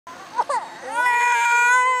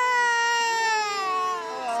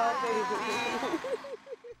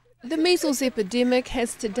The measles epidemic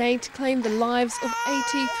has to date claimed the lives of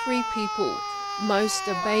 83 people. Most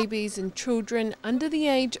are babies and children under the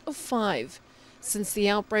age of 5. Since the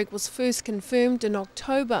outbreak was first confirmed in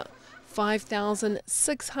October,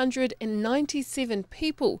 5,697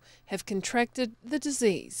 people have contracted the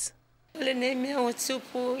disease.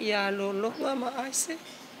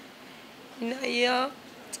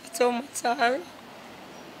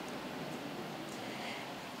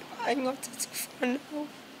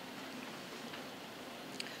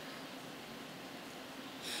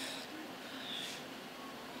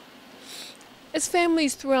 As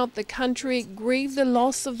families throughout the country grieve the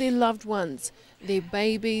loss of their loved ones, their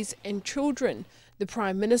babies and children, the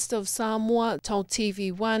Prime Minister of Samoa told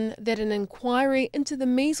TV1 that an inquiry into the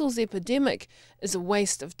measles epidemic is a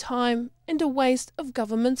waste of time and a waste of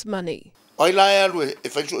government's money.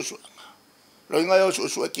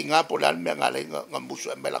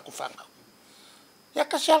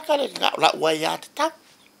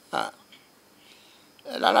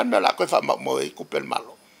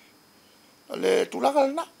 Le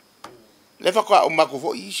tulagalna le fa o mako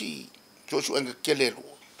fo isi so enga kelelo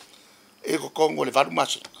e ko kongo le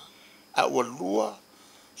farmasi a o lua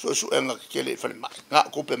so enga kele fa nga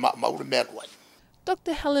kope ma merwai.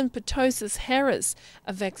 Dr. Helen Petousis Harris,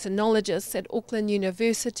 a vaccinologist at Auckland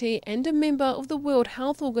University and a member of the World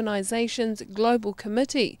Health Organization's Global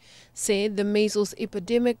Committee, said the measles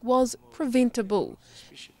epidemic was preventable.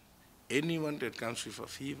 Anyone that comes with a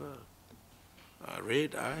fever,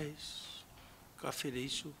 red eyes,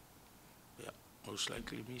 most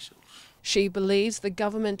likely measles. She believes the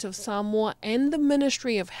Government of Samoa and the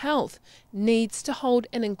Ministry of Health needs to hold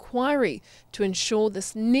an inquiry to ensure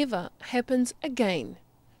this never happens again.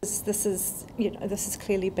 This has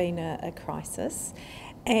clearly been a crisis,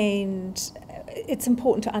 and it's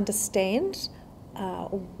important to understand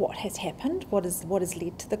what has happened, what has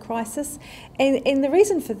led to the crisis, and the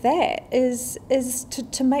reason for that is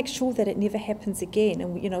to make sure that it never happens again.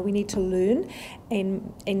 And we need to learn,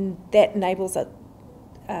 and that enables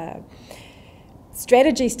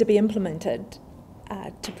strategies to be implemented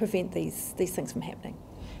to prevent these things from happening.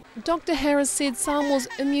 Dr. Harris said Samoa's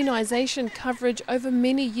immunisation coverage over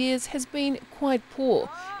many years has been quite poor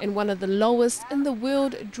and one of the lowest in the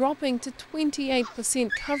world, dropping to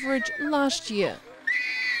 28% coverage last year.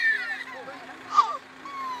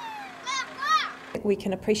 We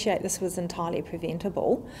can appreciate this was entirely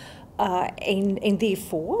preventable, and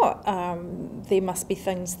therefore there must be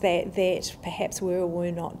things that perhaps were or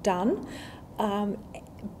were not done.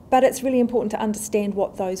 But it's really important to understand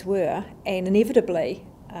what those were, and inevitably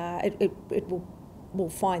we'll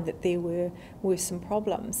find that there were some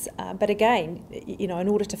problems. But again, in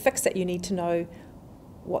order to fix it, you need to know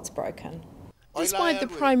what's broken. Despite the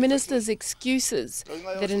Prime Minister's excuses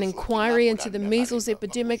that an inquiry into the measles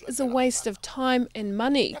epidemic is a waste of time and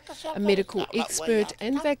money, a medical expert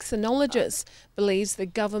and vaccinologist believes the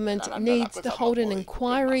government needs to hold an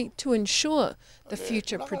inquiry to ensure the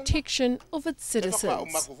future protection of its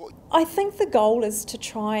citizens. I think the goal is to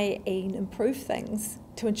try and improve things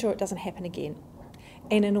to ensure it doesn't happen again.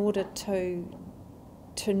 And in order to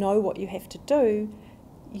know what you have to do,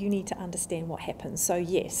 you need to understand what happens. So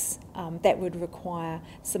yes, that would require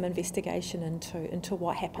some investigation into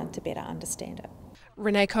what happened to better understand it.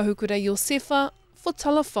 Renee Kahukura Yosefa for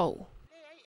Talafou.